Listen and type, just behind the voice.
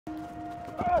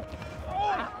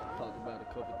Talked about a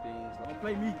couple things. Don't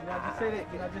play me. Can I just say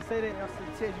that? Can I just say that? Y'all still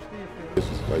tell you still feel.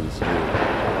 This is crazy.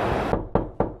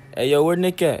 Hey, yo, where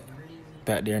Nick at?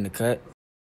 Back there in the cut.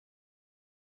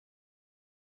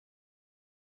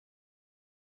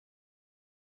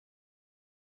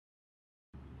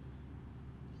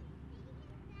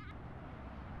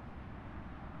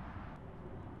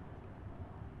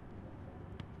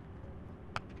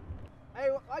 Hey,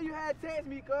 why you had to text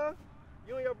me, cuz?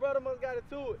 You and your brother must got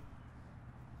into it.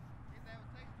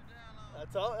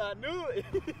 I knew it.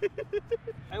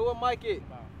 Hey, what mic it?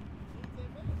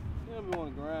 You be on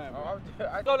the grind, bro.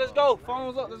 Let's go.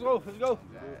 Phones up. Let's go. Let's go.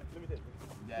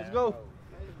 Let's go.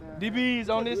 DBs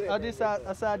on this side,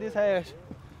 outside this hash.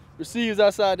 Receivers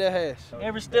outside that hash.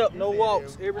 Every step, no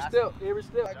walks. Every step.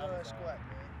 Everybody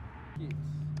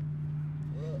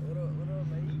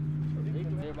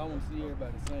want to see everybody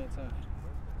at the same time.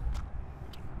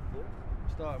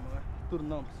 Start, man. Through the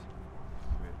numbers.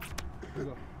 Here we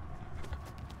go.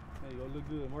 There you go. Look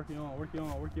good. Work your arm. Work your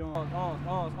arm. Work your arm. Arms.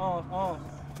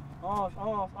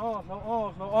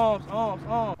 No arms.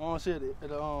 Arms here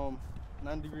at a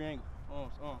 90-degree angle.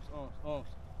 Arms.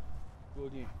 Go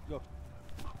again. Go.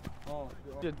 Arms.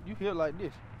 You feel like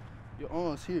this. Your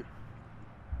arms here.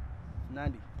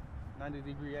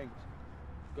 90-degree angles.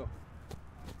 Go.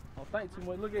 Don't think too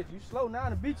much. Look at you. You slow now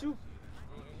to beat you.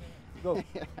 Go.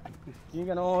 You ain't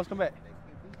got no arms. Come back.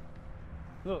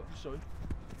 Look, I'll show you.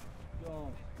 Your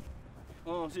arms.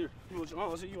 Arms here. You want your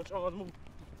arms here. You want your arms move.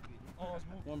 Arms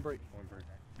move. One break.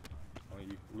 On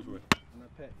you. Which way? On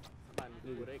that pack. Somebody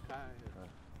do what they kind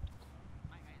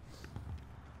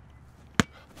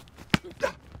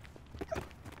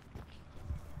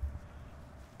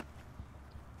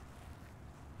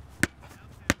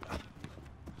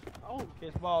Oh,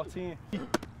 catch ball 10.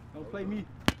 Don't play me.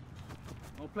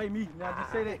 Don't play me. Now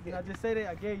just say that. Did I just say that?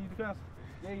 I gave you the counsel.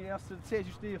 Gave you the answer to the test.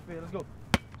 You still fail. Let's go.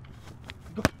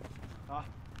 Go.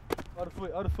 Other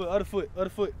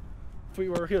foot.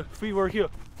 Footwork here.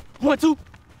 1, 2.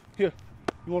 Here.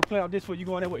 You want to play out this foot? You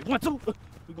going that way. 1, 2.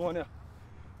 We going there.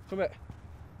 Come back.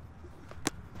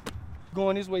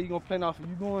 Going this way. You gonna play off.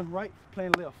 You going right?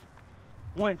 Playing left.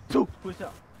 1, 2. Push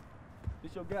out.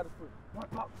 This your gather foot. 1,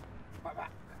 pop. Right.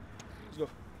 Let's go.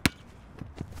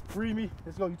 Free me.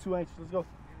 Let's go. You too anxious. Let's go.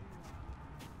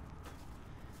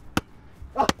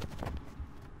 I'll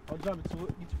jump into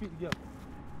it. Get your feet together.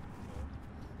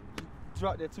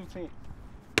 Drop that 210.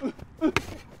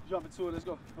 Jump into it. Let's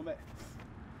go. Come back.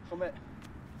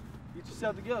 Get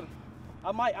yourself together.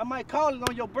 I might call it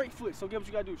on your break foot. So get what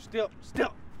you gotta do. Step.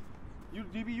 You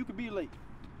DB, you could be late.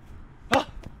 There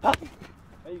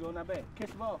you go. Not bad.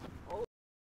 Catch the ball. Oh,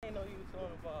 I didn't know you was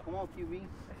throwing the ball. Come on, QB.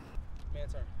 Man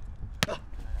turn.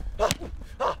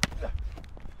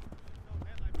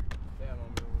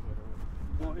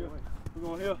 We're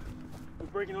going here. We're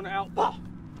breaking on the out. Pop.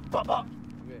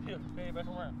 Here, bang back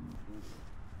around.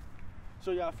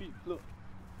 Show y'all feet. Look.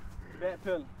 Back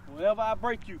pedaling. Whenever I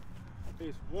break you,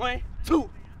 it's 1, 2.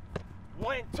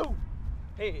 1, 2.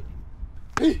 Head.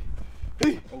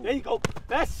 There you go.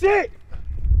 That's it.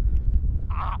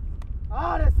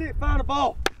 That's it. Find the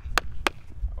ball.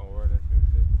 Oh, where that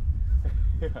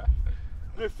shit?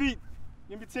 Good feet.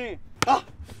 Give me 10. There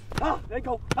you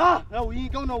go. No, you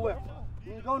ain't go nowhere.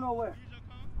 You ain't go nowhere.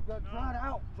 You gotta drive it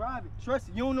out. Drive it. Trust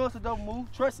it. You don't know it's a double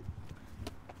move. Trust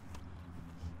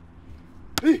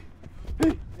it.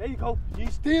 There you go.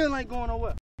 You still ain't going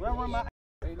nowhere. When I run my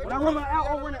out,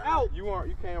 I'm running out. You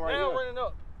came right now here. I'm running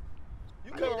up.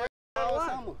 You coming right out of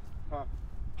summer.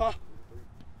 Huh?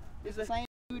 It's the same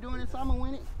you doing in summer,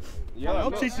 when it? Yeah,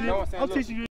 I'm teaching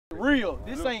you real.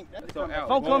 This ain't. If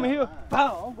I'm coming here,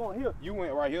 pow, I'm going here. You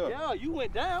went right here. Yeah, you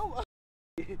went down.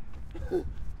 To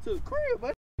the crib,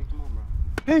 buddy. Come on, bro.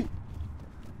 Hey,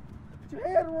 put your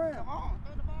head around. Come on,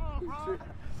 throw the ball, bro.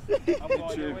 I'm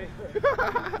going that way.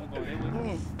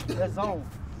 That's zone.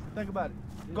 Think about it.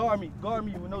 Guard me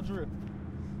with no drill.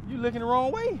 You looking the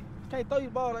wrong way. Can't throw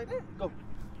your ball like that. Go.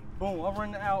 Boom, I'm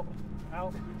running out,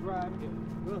 drive.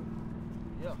 Good.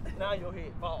 Yeah, now your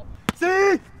head, ball.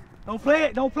 See? Don't play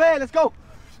it, let's go.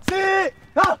 See?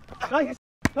 Nice.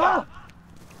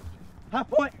 High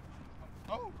point.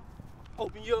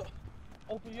 Open you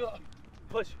up.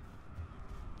 Push.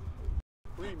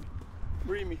 Read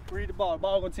me. Read the ball. The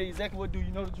ball gonna tell you exactly what to do.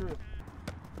 You know the drill.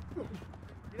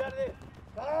 Get out of there.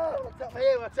 Tap my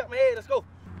head. Let's go.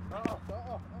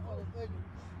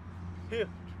 Here.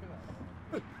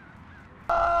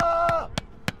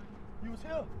 You was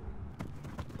here.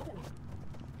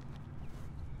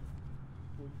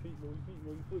 Move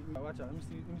your feet. Right, watch out. Let me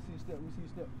see your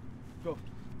step. Go.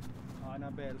 All right,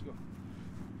 not bad. Let's go.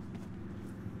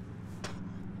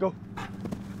 Go.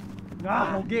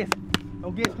 Nah, don't guess.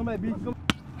 Don't guess. Come back, B. Come.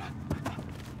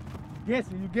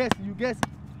 Guessing, you guessing, you guessing.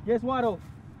 Guess why though?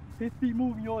 His feet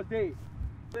moving, yours dead.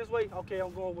 This way? Okay,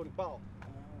 I'm going with the ball.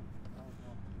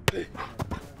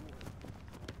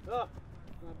 Not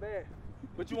bad.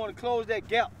 But you want to close that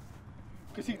gap.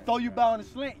 Because he throw you ball in the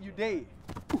slant, you dead.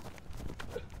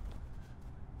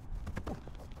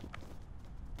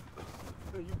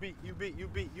 You beat, you beat, you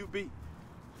beat, you beat.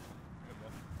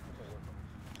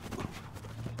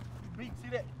 You beat, see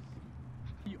that?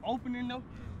 You opening them,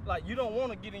 like you don't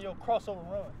want to get in your crossover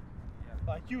run.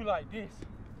 Like you like this.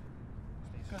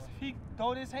 Because if he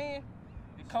throw this hand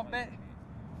and come back,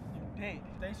 you dead.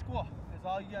 Stay square. That's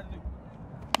all you got to do.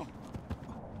 Go.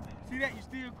 See that? You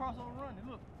still crossover running.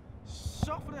 Look.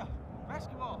 Shuffle there.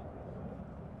 Basketball.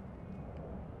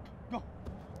 Go.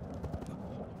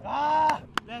 Ah!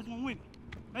 Last one, win it.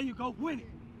 There you go, win it.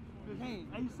 Good hand.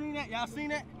 Have you seen that? Y'all seen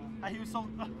that? He was so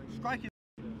strike his.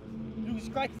 You can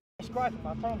strike him,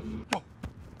 I promise you. Go.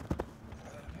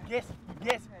 Yes,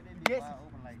 yes, yes.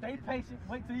 Stay patient.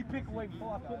 Wait till he pick away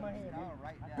before I put my hand in.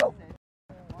 Go.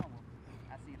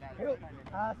 Help.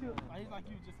 I feel. He's like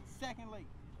you, just a second late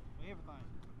for everything.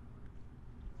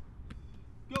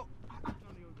 Go.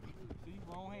 See,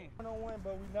 wrong hand. 1-on-1,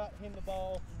 but we're not hitting the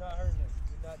ball. We're not hurting them.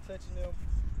 We're not touching them.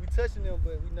 We touching them,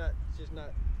 but we not just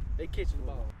not. They catching the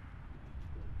ball.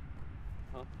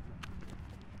 Huh?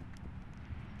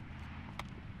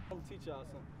 I'm gonna teach y'all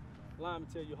something. Lineman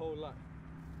tell you a whole lot.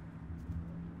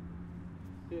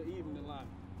 He'll even the line.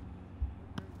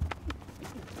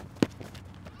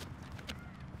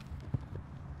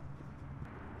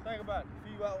 Think about it.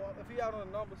 If he out on the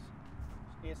numbers,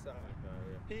 inside.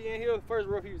 He in here, first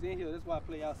rough he was in here. That's why I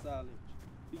play outside leverage.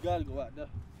 He gotta go out there.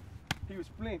 He was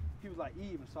splint. He was like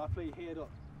even, so I played head up.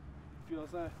 You know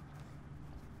what I'm saying?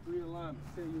 Real lineman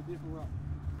tell you a different route.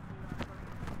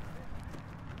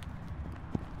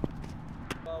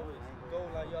 Always go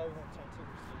like y'all want to turn to the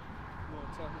receiver. You want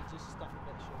to tell him just stop at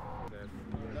that shot.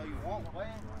 No, you won't, boy.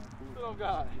 Oh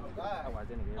God. Oh God.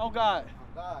 Oh God.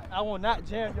 Oh God. I will not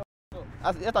jam your up.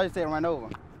 I thought you said run over.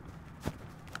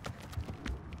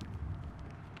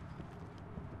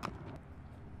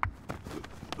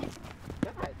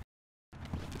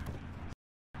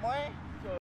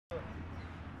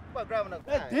 What grabbing up?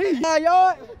 That's D.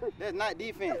 Yard. That's not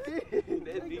defense. That's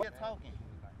deep. You're talking.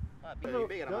 Be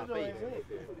bigger than my face.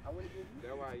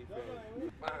 That's why you feel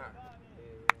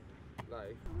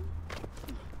like.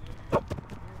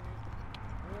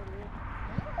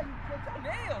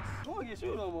 Nails. I won't get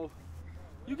you no more.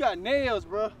 You got nails,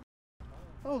 bro.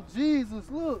 Oh Jesus,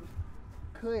 look.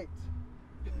 Cut.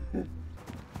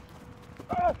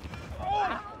 Oh.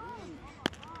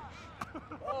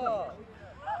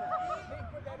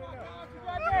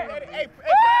 Hey, put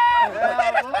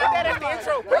that in the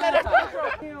intro. Put that in the intro.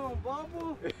 Damn,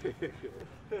 Bumble.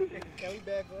 Can we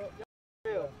back up?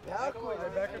 Yeah. Back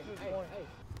up to this point.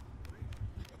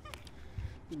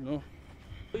 You know.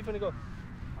 Where you finna go? Where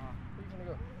you finna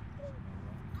go?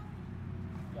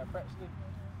 You got practice today?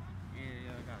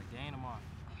 Yeah, I got a game tomorrow.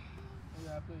 Where you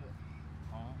gotta play it?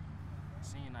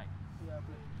 Senior night. Where you gotta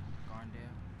play it?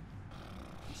 Garndale.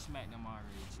 He smacked them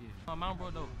already, chill. Mount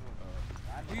Bro though.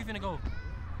 Where you finna go?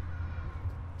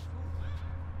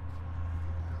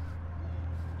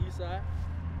 East side.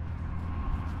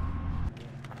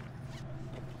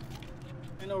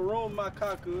 Ain't no room in my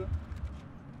car, cuz.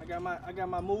 I got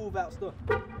my move out stuff.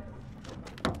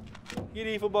 Get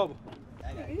in for Bubba.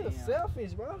 You're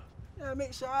selfish, bro. Yeah,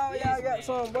 make sure all y'all got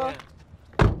something, bro.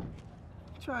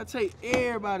 Try to take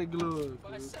everybody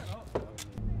gloves.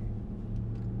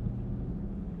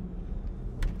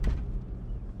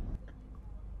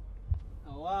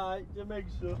 Oh, alright, just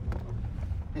making sure.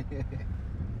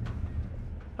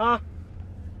 Huh?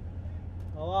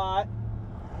 Oh, alright.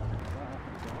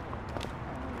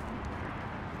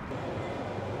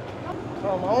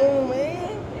 Come on,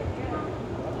 man.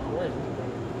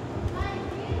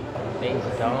 They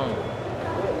dumb.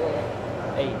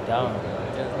 They dumb.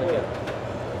 Just look at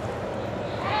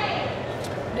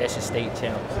that's your state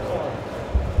champs.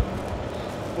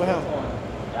 What happened?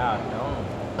 Y'all dumb.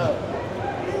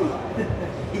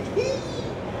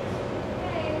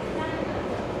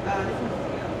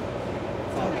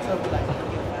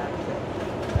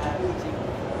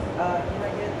 Can I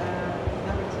get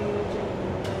number 2 chicken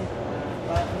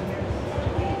butt in here?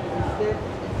 Instead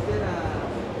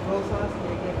coleslaw, can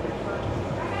I get french fries?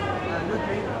 No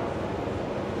drink.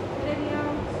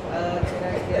 Can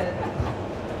I get...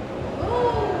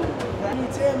 Can you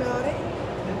tell me all that?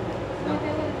 No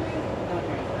drink.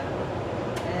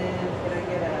 And can I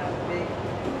get a big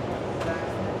black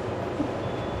snack?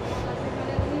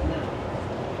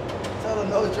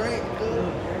 No drink,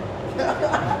 good. Not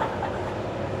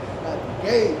the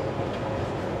gay.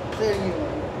 Say it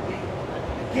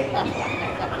again.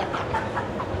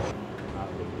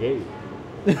 Gay.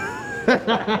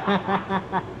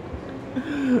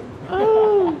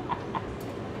 Oh.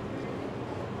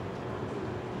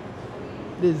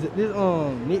 This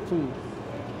Nick food.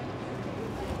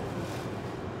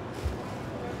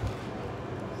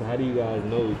 So how do you guys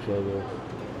know each other?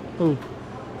 Who?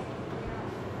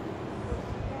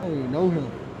 I don't even know him.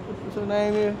 What's your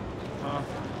name here? Huh?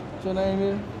 What's your name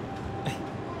here?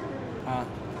 Huh?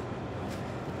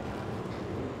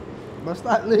 But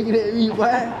stop looking at me,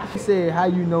 boy. He said, how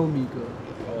you know me, cuz?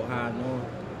 Oh, how I know him?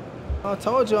 I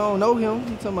told you I don't know him.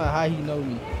 He talking about how he know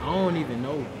me. I don't even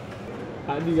know.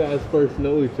 How do you guys first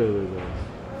know each other though?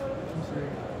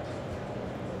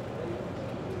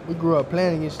 We grew up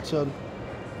playing against each other.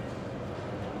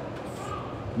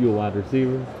 You a wide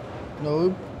receiver?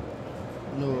 No.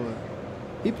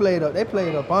 They played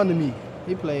up under me.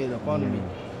 He played up under me.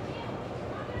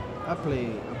 I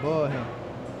played above him.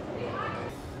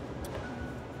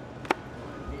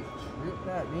 Rip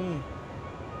that in.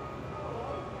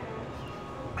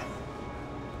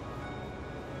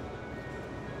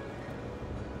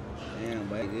 Damn,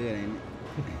 boy, good, ain't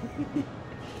it?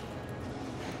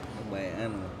 That boy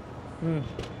animal.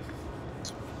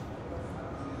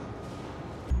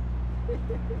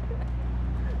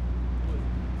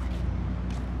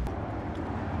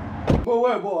 Boy,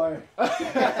 what boy?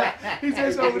 He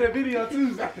just showed me that video too.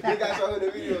 He got showed me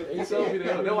that video. He showed me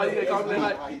that. That's why you called me that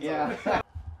night. Yeah. What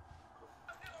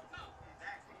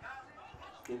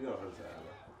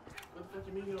the fuck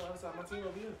you mean you on the other side? My team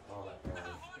over here. Oh,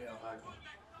 yeah,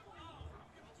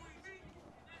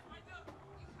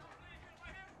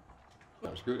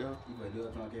 I'm screwed down. You better do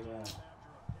it to him, K5.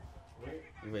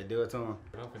 You better do it to him.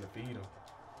 I'm finna feed him.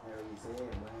 That's what he said, man.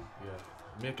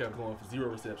 Yeah. Mick kept going for 0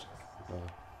 receptions.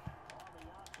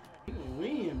 He gonna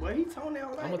win, boy. He toenail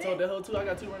like I'm gonna tell that hoe too. I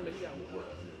got 2 running backs. He got 1.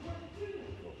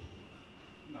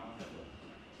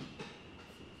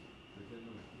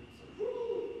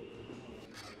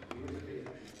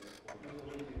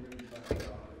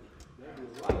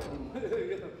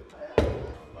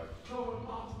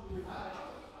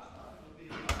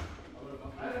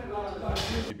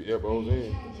 Keep your elbows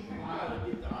in.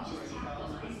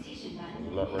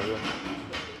 Lock right here.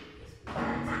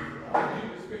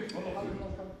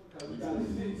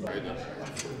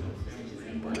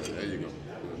 There you go.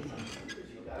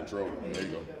 Control it. There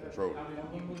you go. Control it.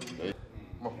 There you go.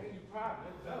 Come on.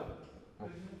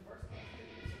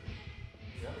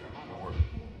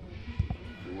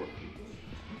 Good work. Good work.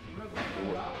 Good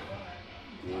work.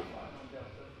 Good.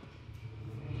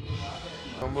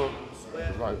 Come up.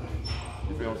 It's like,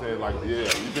 you feel what I'm saying? Like, yeah. You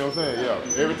feel what I'm saying?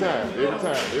 Yeah. Every time. Every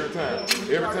time. Every time.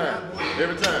 Every time.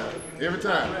 Every time. Every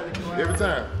time. Every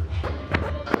time.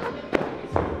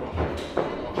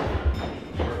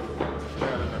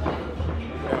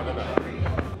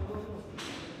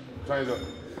 Change up.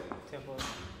 Tempo.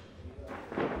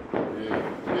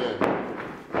 Yeah, yeah.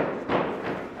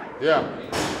 Yeah.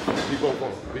 Be both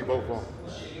on. Be both on.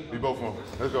 Be both on.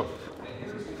 Let's go.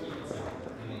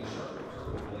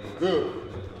 Good.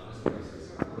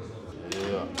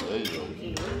 Yeah, there you go.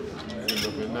 End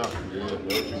up in now. Yeah, that's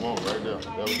what you want right there.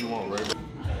 That's what you want right there.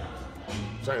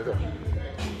 Change up.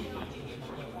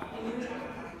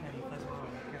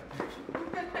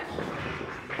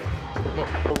 Come on,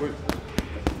 go with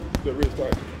the wrist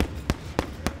tight.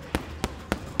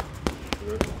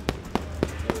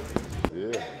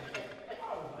 Yeah.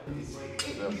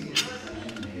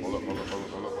 Hold up, hold up, hold up,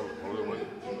 hold up, hold up, wait.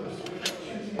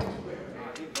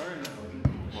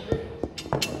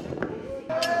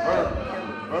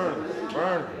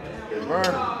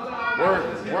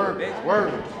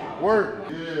 Burn. Work.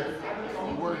 Yeah.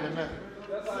 You working that.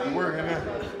 You working that.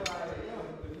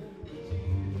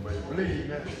 Somebody bleed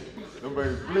that.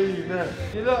 Somebody bleed that.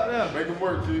 Get up there. Make them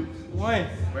work, G. 1,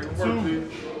 Make them work, 2, G.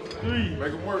 3,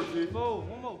 Make them work, G. 4.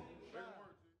 One more.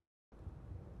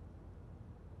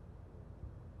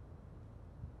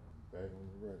 Back on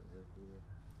the right. Right here.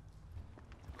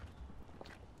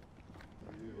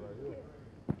 This right here.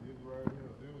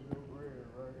 This was your brand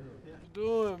right here. What you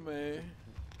doing, man?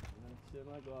 Shit, I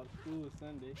go out to school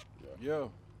Sunday. Yeah.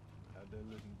 Out there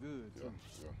looking good, too.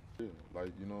 Yeah.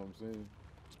 Like, you know what I'm saying?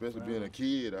 Especially being a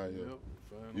kid out here.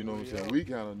 You know what I'm saying? We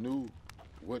kind of knew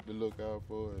what to look out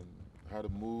for and how to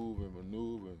move and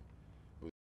maneuver. But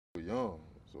we were young.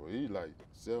 So he like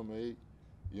 7 or 8.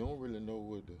 You don't really know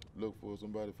what to look for.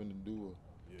 Somebody finna do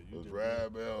a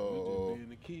drive or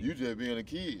you just being a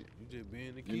kid. You just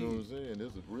being a kid. You know what I'm saying?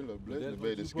 It's a real blessing to be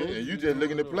able to skate. And you just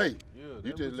looking to play. Yeah,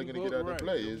 You just looking to get out and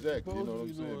play, exactly. You know what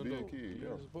I'm saying? Be a kid,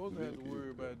 You're yeah. supposed to have to worry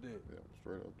about that. Yeah,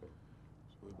 straight up though.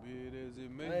 But be it as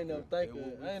it may. I ain't know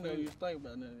you was thinking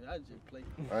about nothing. I just play.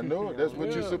 I know it. That's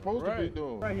what you're supposed to be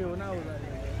doing. Right here when I was out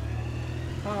there.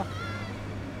 Huh?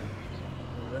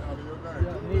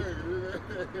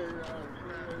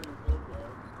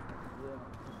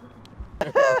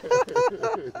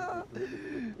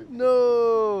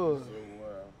 No.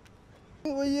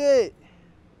 Where you at?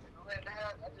 I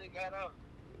just got up.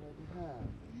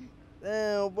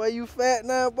 Damn, boy, you fat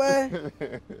now, boy?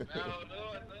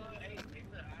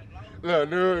 No.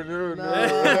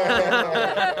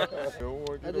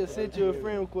 I just sent you a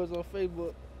friend request on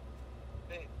Facebook.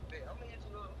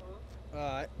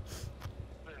 Alright.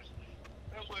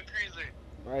 That boy crazy.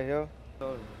 Right here.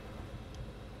 Well,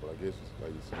 I guess it's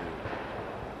like you said.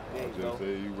 I just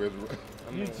say you was.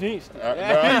 You jinxed it.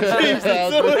 You jinxed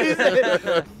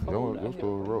it. Don't throw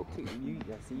a rope.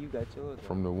 You got yours.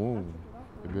 From the womb,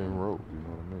 it been rope. You know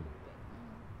what I mean?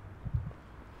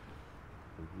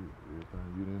 Everything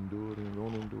you didn't do it and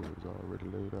gonna do it is already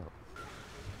laid out.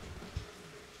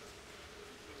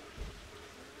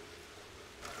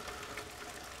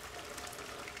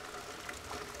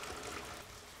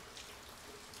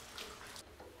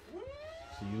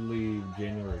 So you leave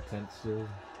January 10th still?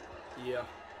 Yeah.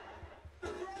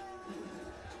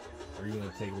 Are you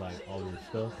gonna take like all your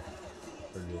stuff,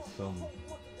 or just some?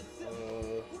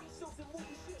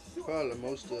 Probably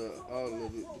most of all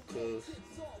of it because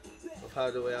of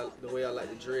how the way I like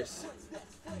to dress.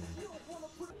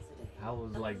 How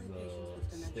was like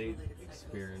the state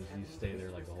experience? You stay there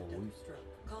like a whole week?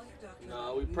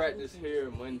 Nah, we practice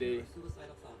here Monday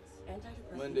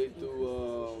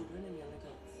through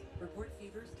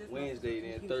Wednesday.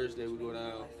 Then Thursday we go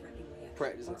down,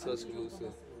 practice in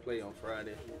Tuscaloosa, play on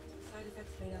Friday.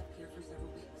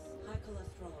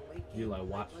 You like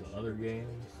watch the other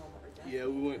games? Yeah,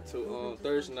 we went to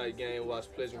Thursday night game,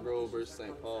 watched Pleasant Grove versus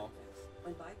St. Paul.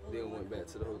 Then went back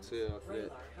to the hotel after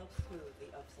that.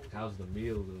 How's the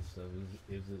meals and stuff?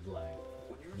 Is it like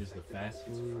just the fast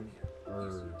food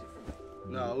or?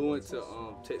 No, we went to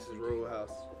Texas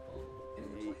Roadhouse and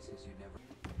ate.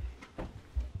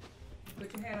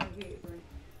 Put your hand on your head, Brent.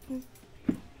 Put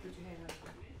your hand on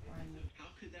your head. How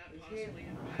could that possibly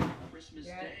impact Christmas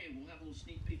Day? We'll have a little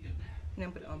sneak peek of that. Now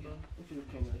put it on, bro. You don't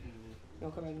come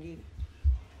back and get it.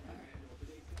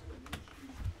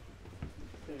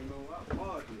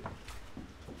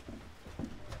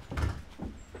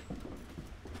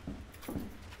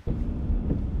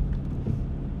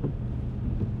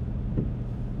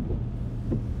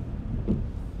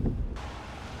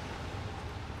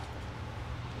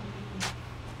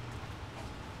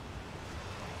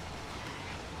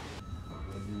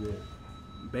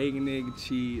 Bacon, egg, and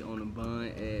cheese on a bun,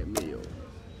 add mayo.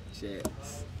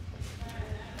 Chats.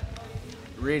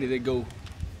 Ready to go.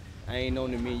 I ain't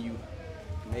on the menu.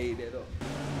 Made that up.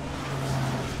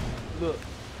 Look,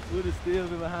 we'd have still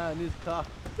been behind this car.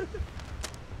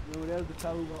 Remember, that was the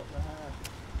car we walked behind.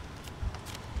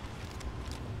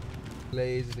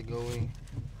 Lazy to go in.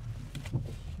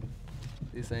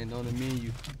 This ain't on the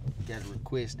menu. Gotta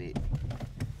request it.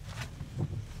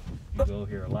 You go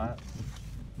here a lot?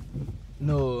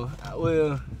 No,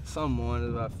 well, some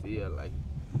mornings I feel like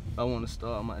I want to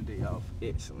start my day off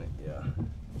excellent, yeah.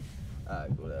 I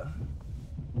go there.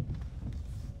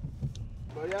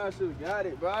 Bro, y'all should have got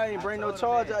it, bro. I ain't bring no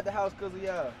charge out the house because of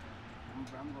y'all. I'm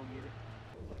gonna get it.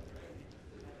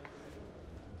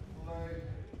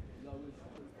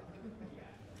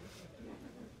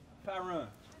 Run.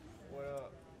 What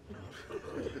up?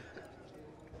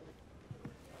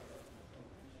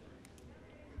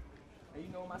 Hey, you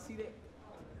know my seat at?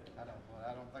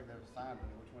 I don't think they've signed it.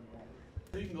 Which one do you want?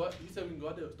 You can go out, he said we can go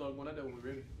out there, start going out there when we're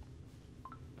ready.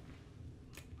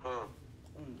 Huh?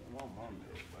 My mom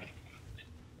is, bro.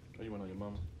 Oh, you went on your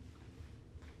mama?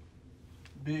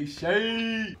 Big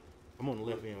shade. I'm on the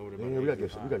left end over there. Man, we gotta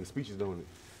get speeches, don't it?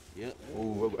 Yep.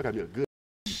 Oh, I gotta be a good.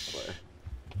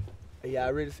 Hey,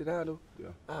 y'all ready to sit down though?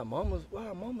 Yeah. Mama's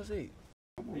at?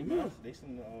 They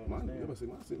sitting Mine in the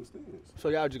stands. So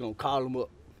y'all just gonna call them up?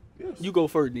 Yes. You go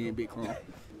first then, Big Chrome.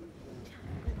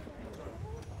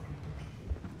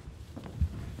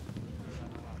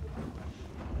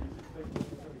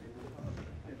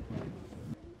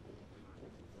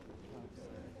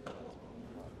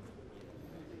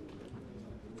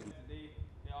 Today,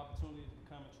 the opportunity is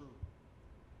becoming true.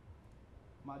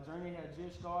 My journey has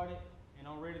just started, and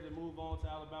I'm ready to move on to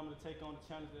Alabama to take on the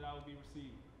challenge that I will be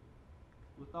receiving.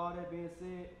 With all that being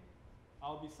said, I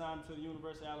will be signed to the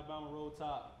University of Alabama Roll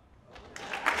Tide.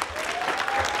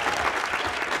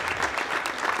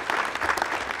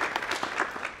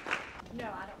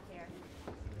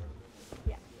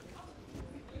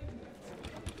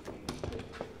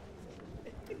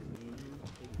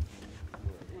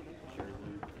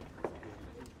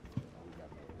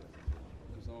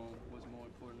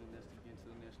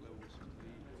 level with the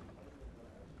league.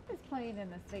 I was playing in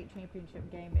the state championship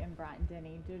game in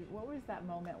Bryant-Denny. What was that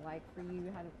moment like for you?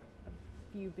 You had a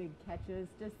few big catches.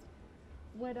 Just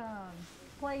what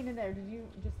playing in there, did you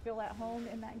just feel at home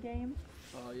in that game?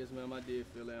 Yes, ma'am, I did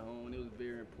feel at home. It was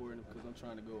very important because I'm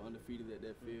trying to go undefeated at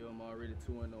that field. I'm already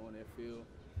 2-0 on that field.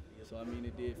 So, I mean,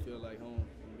 it did feel like home.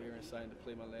 I'm very excited to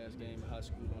play my last game in high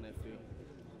school on that field.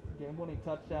 Game-winning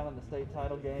touchdown in the state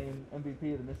title game,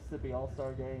 MVP of the Mississippi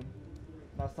All-Star game,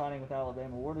 now signing with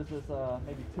Alabama. Where does this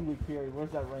maybe 2-week period, where's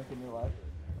that rank in your life?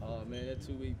 Man, that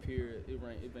 2-week period, it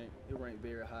ranked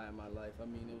very high in my life. I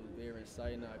mean, it was very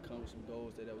exciting. I accomplished some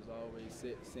goals that was already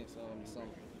set since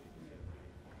summer.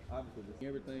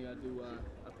 Everything I do,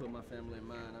 I put my family in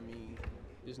mind. I mean,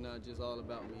 it's not just all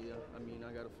about me. I mean,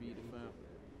 I got to feed the family.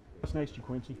 What's next,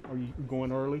 Gaquincy? Are you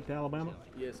going early to Alabama?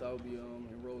 Yes, I'll be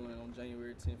enrolling on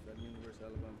January 10th at the University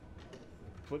of Alabama.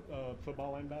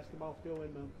 Football and basketball still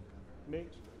in the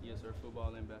mix? Yes, sir.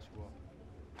 Football and basketball.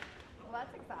 Well, that's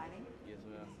exciting. Yes,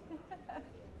 ma'am.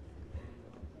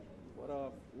 What are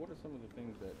some of the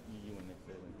things that you and Nick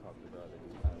Saban talked about that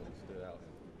just kind of stood out and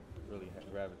really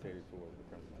gravitated towards the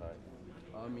Crimson Tide?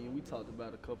 I mean, we talked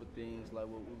about a couple things like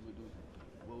what we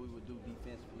would do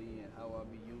defensively and how I'd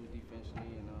be used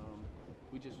defensively, and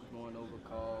we just was going over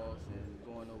calls and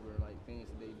going over like things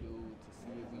that they do to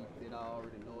see if I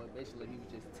already know it. Basically, he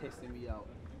was just testing me out,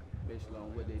 basically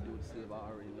on what they do to see if I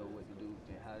already know what to do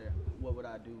and what would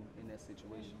I do in that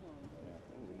situation.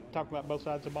 Talk about both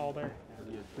sides of the ball there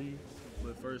for you.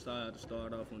 But first, I had to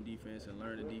start off on defense and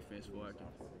learn the defense before I can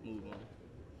move on.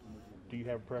 Do you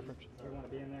have a preference? You want to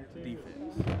be in there too?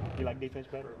 Defense. You like defense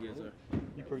better? Yes, sir.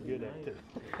 You're pretty good at it too.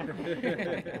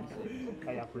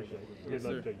 Hey, I appreciate it. Good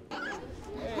luck to you.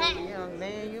 Hey, young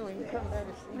man, you ain't come back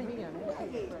to see me.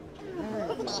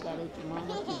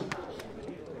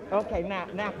 Okay,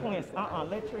 now, Quince,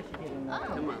 let Trisha get in there.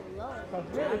 Come on.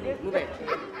 Move it.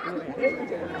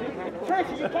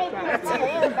 Trisha, you can't put your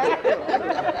hand back.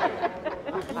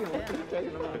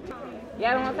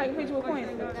 Y'all don't want to take a picture with Quince?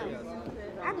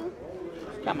 I do.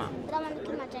 Come on. But I want to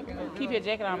keep my jacket on. Keep your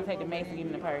jacket on and take the mace and give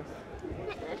me the purse.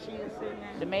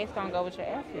 The mace gonna go with your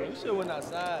outfit. You should went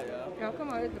outside, y'all. Yo, come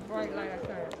on, it's the bright light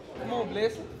outside. Come on,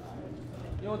 Bless.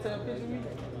 You want to take a picture of me?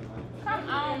 Come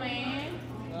on, man.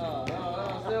 No,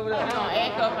 stay over there. I don't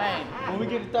act up, ain't. When we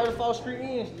get to 34th Street in,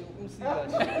 let me see that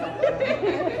shit.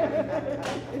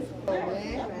 Oh, man,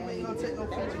 you ain't gonna take no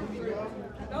picture with me, girl.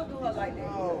 Don't do her like that.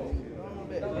 Oh,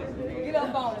 get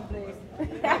up on him, please. I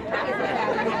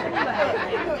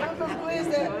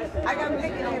got to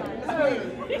make it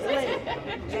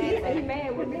He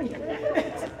mad with me.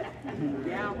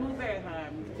 Y'all move very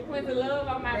hard. She put the love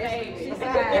on my baby. She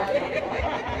said,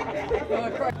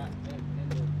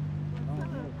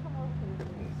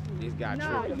 This guy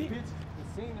tripping.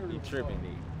 He tripping,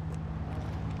 nigga.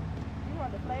 You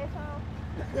want the flash on?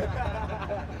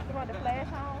 You want the flash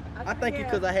on? I think it's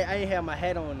because I ain't have my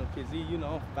hat on them kids. You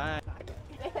know, I'm fine.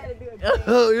 They had to do it.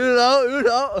 you know.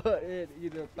 You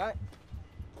know, fine.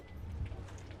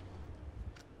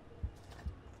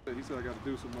 He said I got to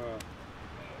do some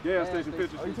gas station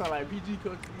pictures. Oh, you talking like PG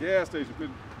cookies? Gas station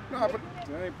pictures. No, but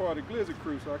I ain't part of the Glizzy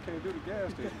crew, so I can't do the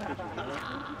gas station pictures, man.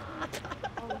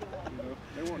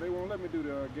 You know, they won't let me do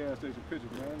the gas station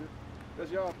pictures, man.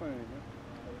 That's y'all thing, man.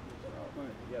 Y'all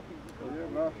thing. Yeah,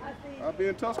 but I'll be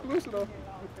in Tuscaloosa though.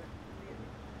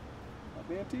 I'll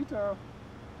be in T-Town.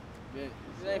 Yeah, it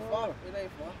ain't far. It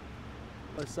ain't far.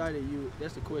 How excited you?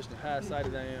 That's the question. How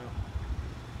excited I am.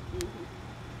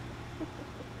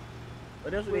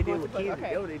 But that's what they did with kids. Okay.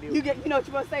 That's what they did. You know what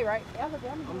you want to say, right? I'm just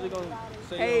gonna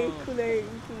say, Hey, Koolaid,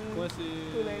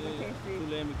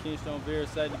 Koolaid Mckinstry. I'm very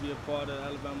excited to be a part of the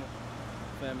Alabama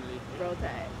family. Roll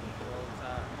Tide.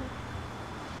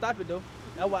 Stop it though.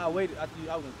 That's why I waited. I was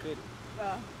gonna cut it.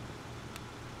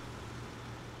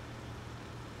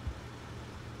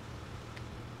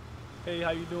 Hey,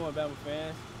 how you doing, Bama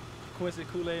fans? Gaquincy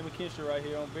Koolaid Mckinstry right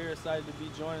here. I'm very excited to be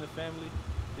joining the family.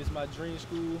 This is my dream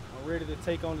school. I'm ready to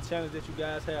take on the challenge that you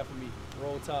guys have for me.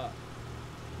 Roll Tide.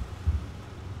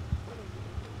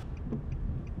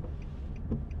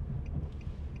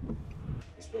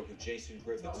 We spoke with Jason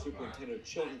Griffith, superintendent of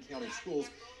Chilton County Schools.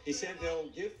 He said they'll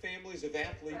give families of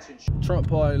athletes and Trump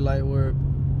party, like where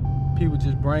people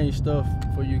just bring stuff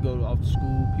before you go off to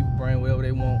school. People bring whatever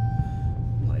they want,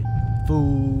 like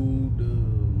food.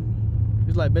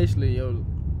 It's like basically,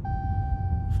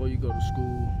 before you go to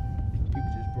school, people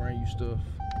just bring you stuff.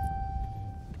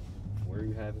 Where are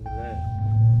you having it at?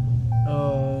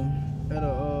 At a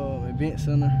event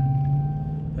center.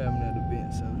 Having at an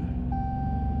event center.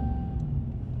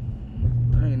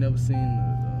 I ain't never seen.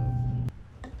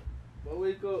 What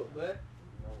wake up, man?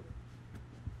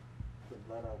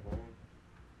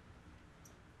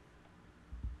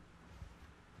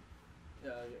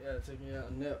 Yeah, taking out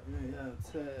a nap, man. Yeah, I'm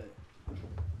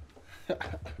tired.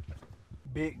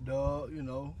 Big dog, you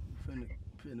know,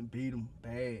 finna beat him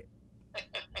bad.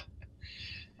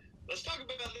 Let's talk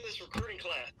about this recruiting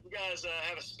class. You guys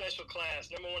have a special class,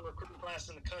 #1 recruiting class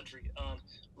in the country.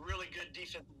 Really good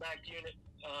defensive back unit.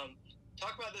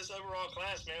 Talk about this overall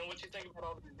class, man. What you think about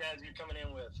all these guys you're coming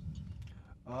in with?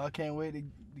 I can't wait to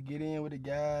get in with the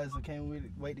guys. I can't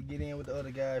wait to get in with the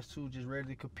other guys too. Just ready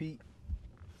to compete.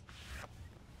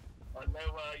 I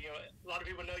know, a lot of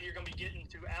people know you're going to be getting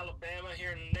to Alabama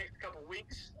here in the next couple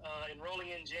weeks, enrolling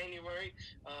in January.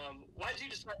 Why did you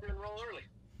decide to enroll early?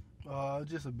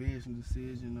 Just a business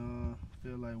decision.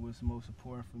 Feel like what's most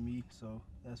important for me, so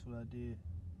that's what I did.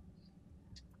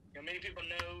 Many people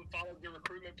followed your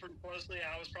recruitment pretty closely.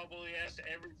 I was probably asked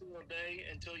every single day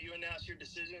until you announced your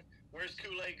decision. Where's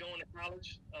Koolaid going to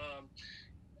college?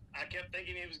 I kept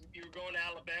thinking you were going to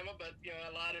Alabama, but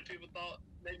a lot of people thought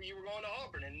maybe you were going to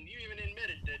Auburn, and you even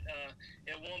admitted that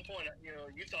at one point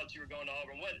you thought you were going to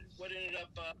Auburn. What ended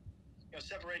up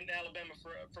separating Alabama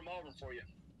from Auburn for you?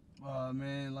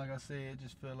 Man, like I said, it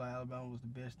just felt like Alabama was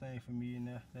the best thing for me, and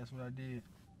that's what I did.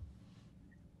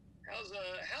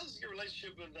 How's your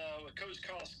relationship with Coach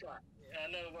Carl Scott? I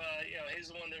know he's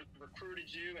the one that recruited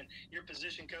you and your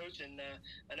position coach, and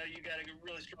I know you got a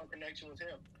really strong connection with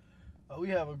him. We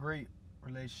have a great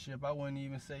relationship. I wouldn't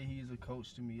even say he's a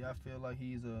coach to me. I feel like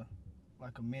he's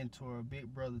like a mentor, a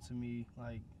big brother to me.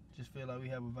 Like, just feel like we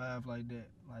have a vibe like that.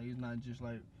 Like, he's not just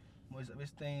like,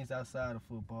 it's things outside of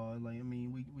football. Like, I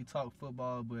mean, we talk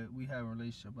football, but we have a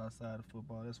relationship outside of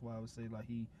football. That's why I would say like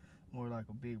he more like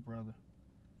a big brother.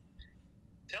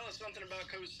 Tell us something about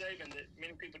Coach Saban that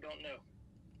many people don't know.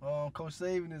 Coach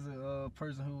Saban is a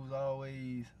person who's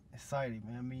always excited,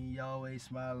 man. I mean, he always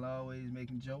smiling, always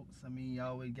making jokes. I mean, he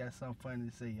always got something funny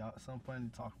to say, something funny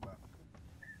to talk about.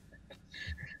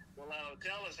 Well,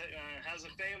 tell us, how's the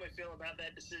family feel about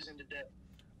that decision today?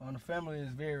 The family is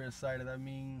very excited. I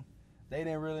mean, they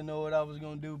didn't really know what I was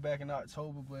going to do back in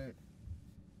October, but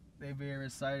they're very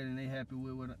excited and they happy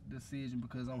with the decision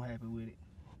because I'm happy with it.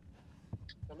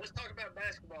 Well, let's talk about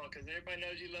basketball because everybody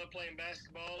knows you love playing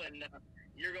basketball, and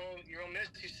you're gonna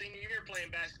miss your senior year playing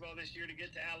basketball this year to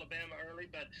get to Alabama early.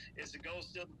 But is the goal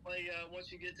still to play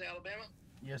once you get to Alabama?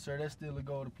 Yes, sir. That's still the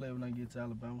goal to play when I get to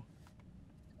Alabama.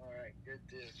 All right, good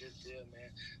deal, man.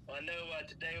 Well, I know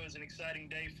today was an exciting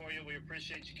day for you. We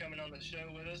appreciate you coming on the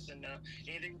show with us. And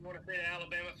anything you want to say to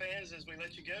Alabama fans as we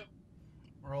let you go?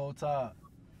 Roll Tide.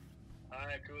 All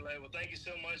right, Koolaid. Well, thank you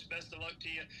so much. Best of luck to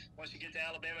you once you get to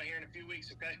Alabama here in a few weeks,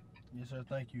 okay? Yes, sir.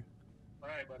 Thank you. All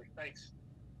right, buddy. Thanks.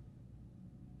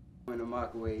 In the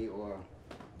microwave or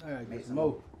all right, make some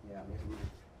more. Yeah, make some more.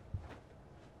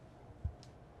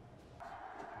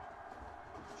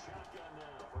 Shotgun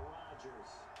now for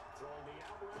Rodgers. Throwing the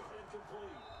out route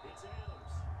incomplete. It's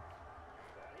Adams.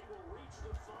 He will reach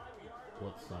the 5-yard line.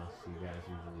 What sauce do you guys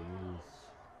usually use?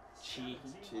 Chicken.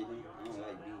 I don't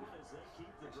like beef.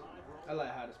 I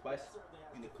like how the spice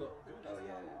in the cook. Oh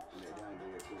yeah, they don't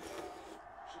do that too.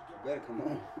 You better come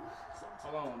on.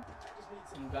 Hold on.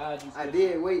 God, you I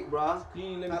did wait, bro. You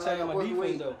ain't let me tell you my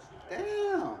defense though.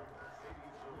 Damn.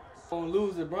 Gonna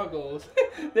lose the Broncos.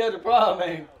 They're the problem,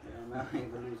 man. Yeah, I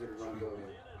ain't gonna lose to the Broncos.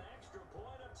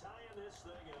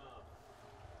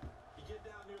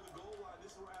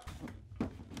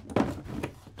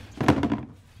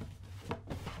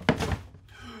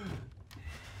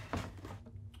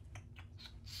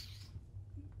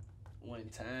 One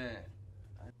time.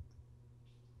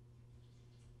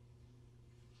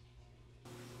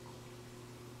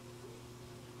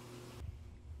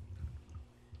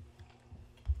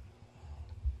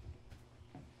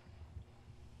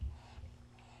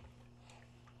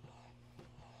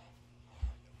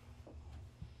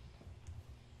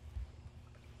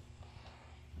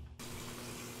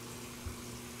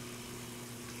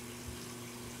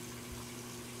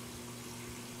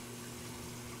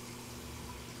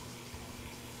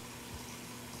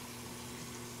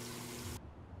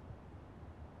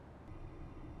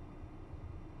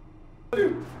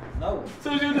 No.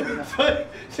 So you do.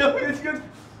 So it's good.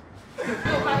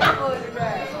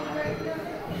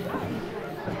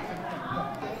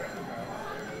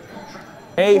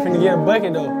 Hey, finna get a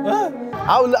bucket though.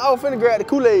 I was finna grab the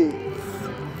Koolaid.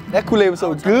 That Koolaid was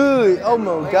so good. Oh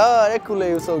my God, that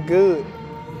Koolaid was so good.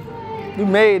 You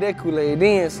made that Koolaid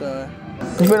then, son.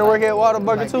 You finna work at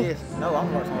Whataburger too? No,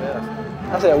 I'm working somewhere else.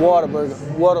 I said Whataburger.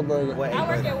 Whataburger. I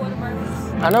work at Whataburger.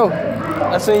 I know.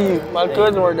 I seen you. My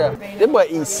cousin worked there. This boy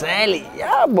eat salad.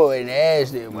 Y'all boy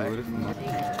nasty, boy.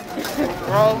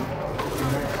 Bro.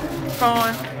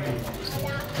 Corn.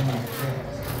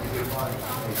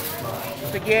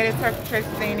 Spaghetti, turkey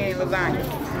fettuccine, and lasagna.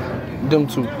 Them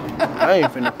two. I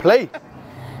ain't finna play.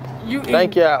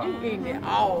 Thank y'all. You eating it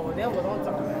all. That's what I'm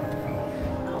talking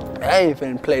about. I ain't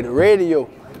finna play the radio.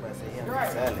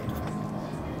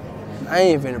 I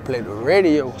ain't finna play the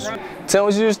radio. Tell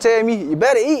what you just tell me, you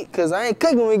better eat, cause I ain't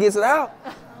cooking when we get to the house.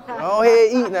 Go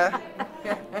ahead, eat now.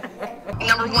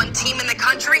 #1 team in the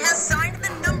country has signed the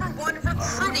 #1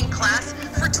 recruiting class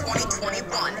for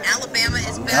 2021. Alabama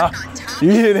is back on top.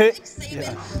 You hear that?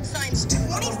 Yeah. Signs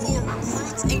 24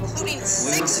 recruits, including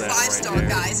 6 5-star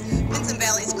guys. Vincent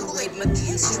Valley's Koolaid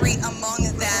Mckinstry among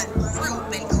that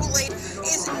group. And Koolaid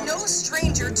is no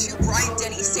stranger to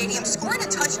Bryant-Denny Stadium, scoring a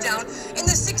touchdown in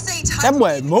the 6A title. That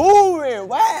boy moving.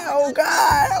 Wow,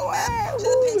 God. Wow. To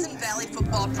the Vincent Valley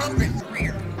football program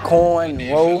career. Corn,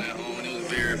 roll.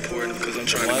 Very important because I'm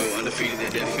trying to go undefeated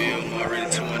at that field. I'm already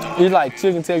 2-0. He's like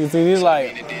chicken tenders. He's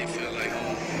like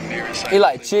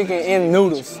chicken and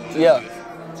noodles. Yeah.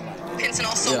 Pinson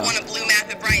also won a blue map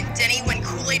at Bryant-Denny when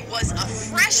Koolaid was a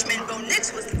freshman. Bo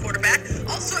Nix was the quarterback.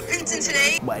 Also at Pinson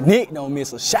today. But Nick don't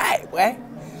miss a shot, boy.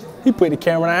 He put the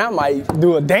camera down, might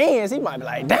do a dance. He might be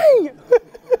like, dang.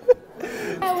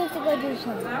 I want to go do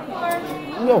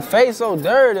something. Your face so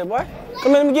dirty, boy.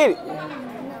 Come here, let me get it.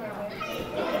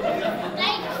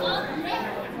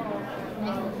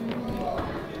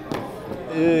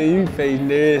 Yeah, you face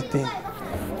nasty.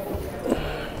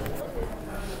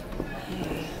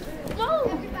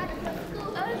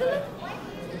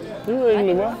 You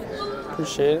ugly, boy.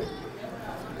 Appreciate it.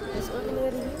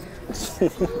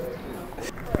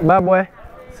 Bye, boy.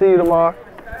 See you tomorrow.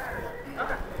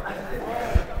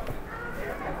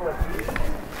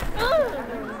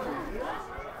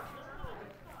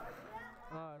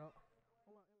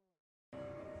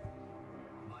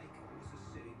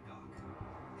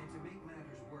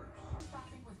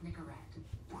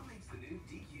 What makes the new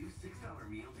DQ $6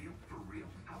 meal deal for real?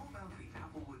 How about the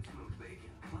Applewood smoked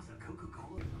bacon plus a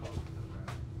Coca-Cola?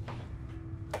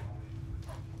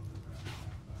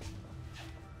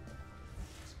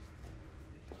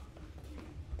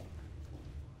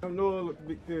 I'm Noah,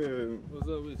 Big Ten. What's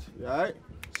up with you? You all right?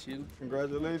 Chillin'.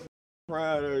 Congratulations.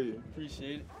 Proud of you.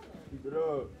 Appreciate it. Keep it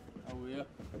up. I will.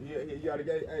 Yeah, you gotta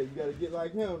get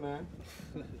like him now.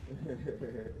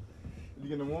 You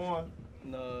getting the one?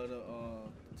 No, the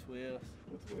 12s.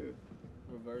 What 12?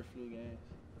 Reverse flu games.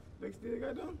 They still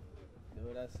got them? That's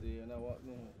what I see when I walked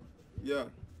in. Yeah.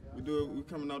 We do it. We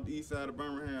coming off the east side of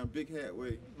Birmingham, Big Hat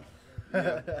way.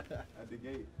 Yeah, at the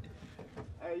gate.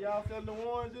 Hey, y'all selling the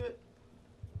ones yet?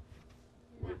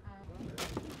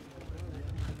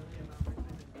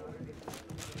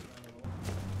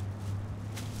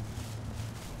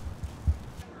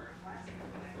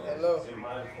 Hello.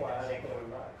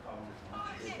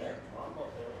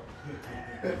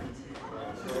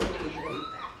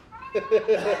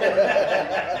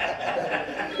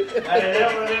 I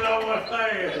never did know what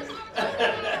thing.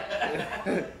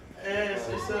 And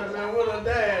she said, man, what a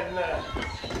dad now?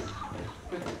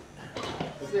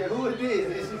 I said, who is this?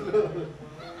 And she looked.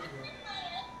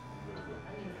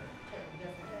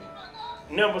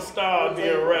 Never starved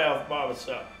being Ralph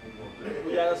Barbershop.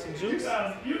 We got us some juice?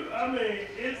 I mean,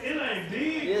 it ain't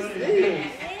big. Yes, it is.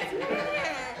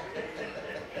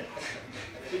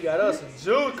 We got us some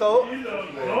juice, Cole. You know,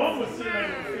 Norma said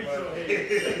I can fix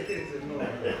your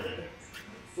head.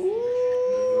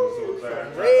 Ooh,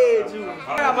 red juice.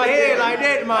 Grab my head like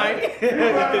that, man.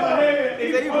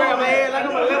 He said you grab my head like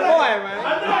I'm a little boy, man.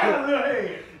 I know I got a little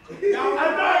head. I know I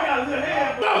got a little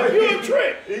head. No, you a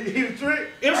trick. He a trick?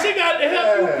 If she got to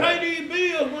help you pay these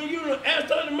bills when you asked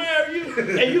her to marry you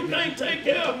and you can't take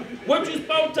care of what you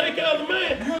supposed to take care of the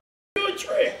man, you a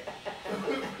trick.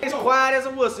 It's quiet as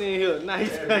a wussy in here. Now he's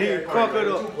crunk it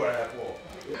up.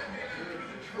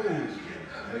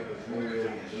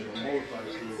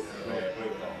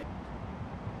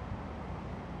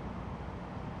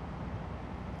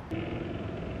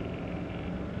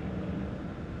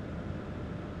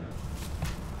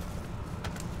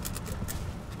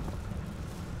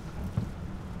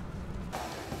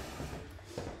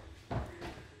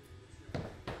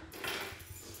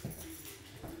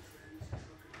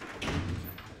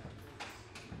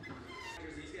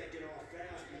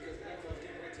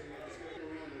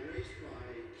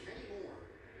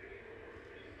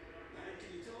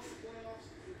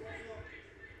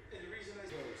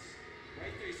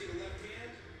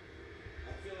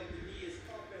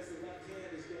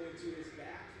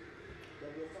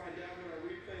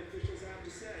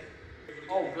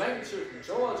 Oh, Blankenship from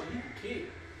Georgia, you can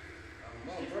kick.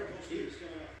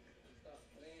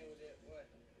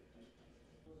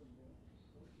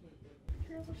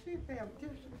 Girl, what she said?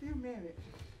 Just a few minutes.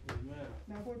 Yes, ma'am.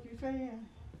 Now what you saying?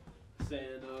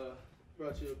 Saying,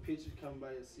 brought you a picture, come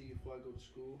by and see you before I go to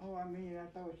school. Oh, I mean, I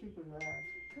thought she was right.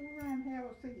 Come around and have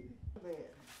a seat.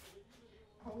 There.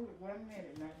 Hold it 1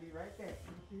 minute and I'll be right back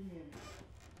in a few minutes.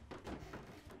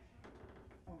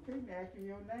 I'm going to ask you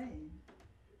your name.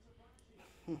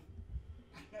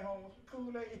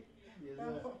 Koolaid. Yes,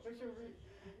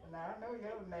 Now I know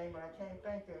your other name, but I can't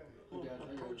think of it.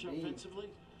 Approach offensively.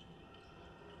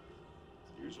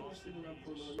 Here's Austin.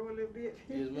 Go a little bit.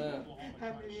 Yes, ma'am.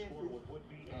 How many is it?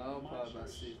 I'm probably about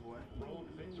 6'1".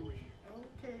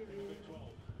 Okay, then.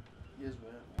 Yes,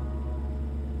 ma'am.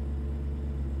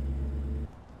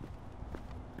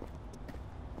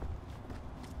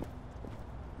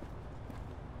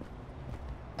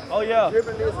 Oh yeah.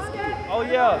 Oh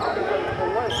yeah.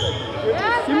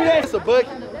 Give me that. It's a bucket.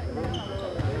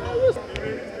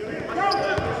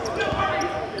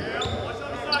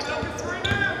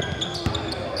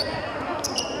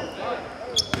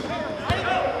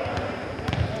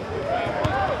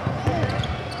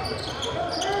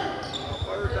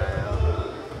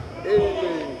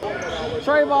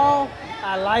 Tray ball.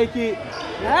 I like it.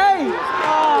 Hey!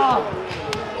 Oh.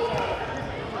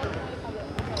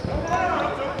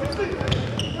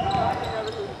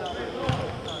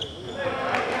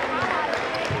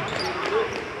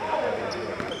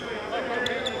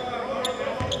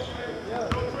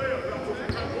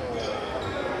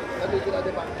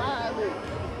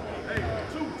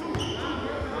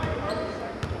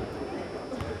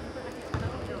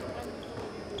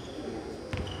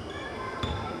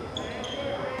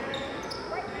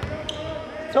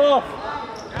 Tough.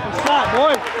 Good shot,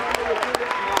 boy.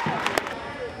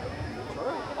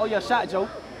 Oh yeah, shot, Joe.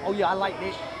 Oh yeah, I like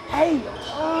this. Hey.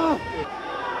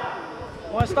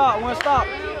 One stop. One stop.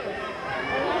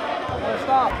 One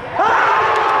stop.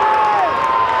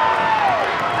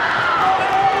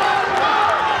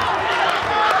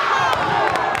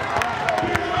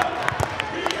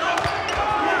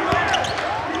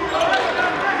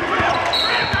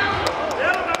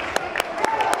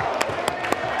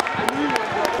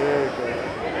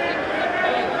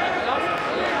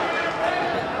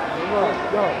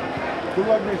 Good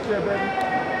luck next year, baby.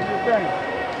 Do your thing.